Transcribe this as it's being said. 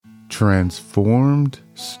Transformed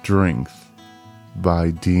Strength by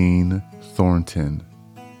Dean Thornton.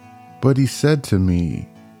 But he said to me,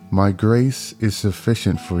 "My grace is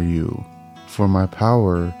sufficient for you, for my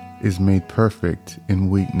power is made perfect in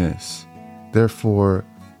weakness. Therefore,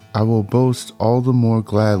 I will boast all the more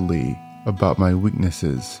gladly about my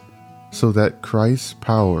weaknesses, so that Christ's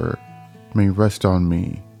power may rest on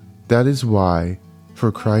me. That is why,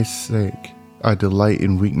 for Christ's sake, I delight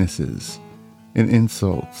in weaknesses, in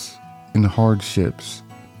insults, in hardships,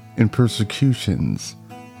 in persecutions,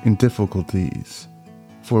 in difficulties.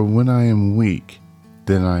 For when I am weak,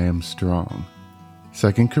 then I am strong."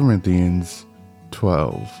 2 Corinthians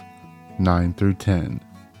 12, 9-10.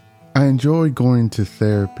 I enjoy going to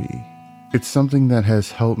therapy. It's something that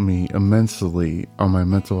has helped me immensely on my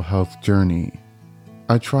mental health journey.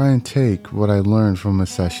 I try and take what I learned from a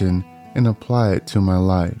session and apply it to my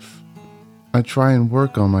life. I try and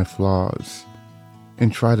work on my flaws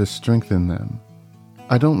and try to strengthen them.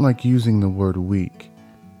 I don't like using the word weak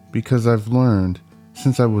because I've learned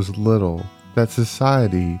since I was little that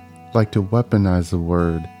society liked to weaponize the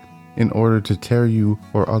word in order to tear you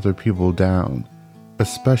or other people down,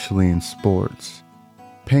 especially in sports.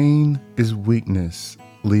 Pain is weakness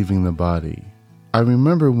leaving the body. I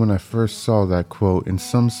remember when I first saw that quote in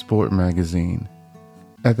some sport magazine.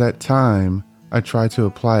 At that time, I tried to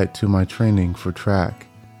apply it to my training for track,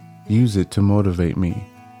 use it to motivate me.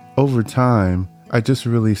 Over time, I just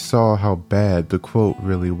really saw how bad the quote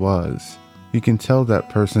really was. You can tell that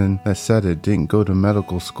person that said it didn't go to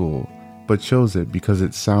medical school, but chose it because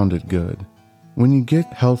it sounded good. When you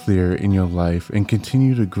get healthier in your life and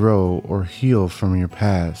continue to grow or heal from your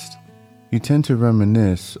past, you tend to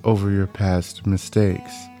reminisce over your past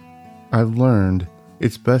mistakes. I've learned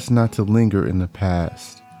it's best not to linger in the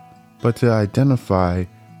past, but to identify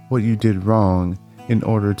what you did wrong in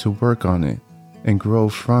order to work on it and grow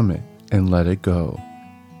from it and let it go.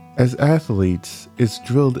 As athletes, it's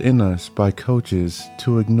drilled in us by coaches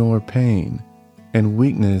to ignore pain, and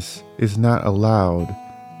weakness is not allowed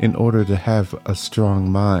in order to have a strong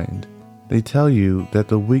mind. They tell you that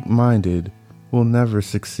the weak-minded will never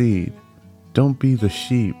succeed. Don't be the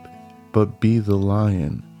sheep, but be the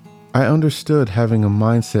lion. I understood having a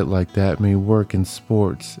mindset like that may work in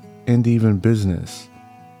sports and even business,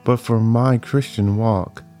 but for my Christian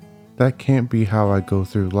walk, that can't be how I go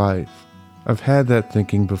through life. I've had that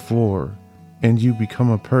thinking before, and you become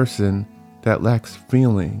a person that lacks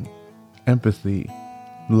feeling, empathy,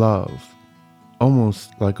 love,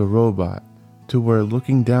 almost like a robot, to where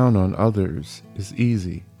looking down on others is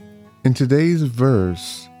easy. In today's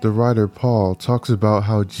verse, the writer Paul talks about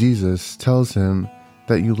how Jesus tells him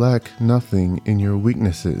that you lack nothing in your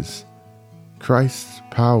weaknesses. Christ's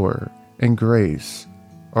power and grace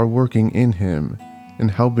are working in him and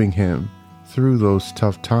helping him through those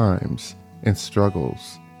tough times and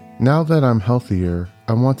struggles. Now that I'm healthier,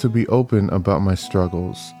 I want to be open about my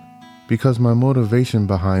struggles, because my motivation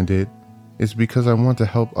behind it is because I want to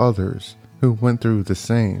help others who went through the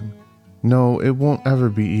same. No, it won't ever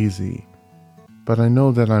be easy, but I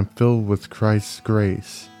know that I'm filled with Christ's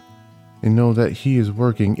grace, and know that He is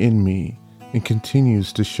working in me and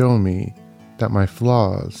continues to show me that my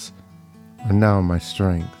flaws are now my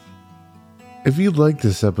strength. If you like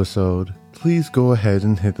this episode, please go ahead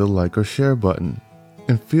and hit the like or share button,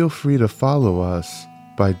 and feel free to follow us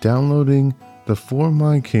by downloading the For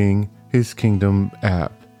My King, His Kingdom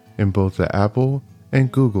app in both the Apple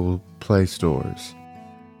and Google Play stores.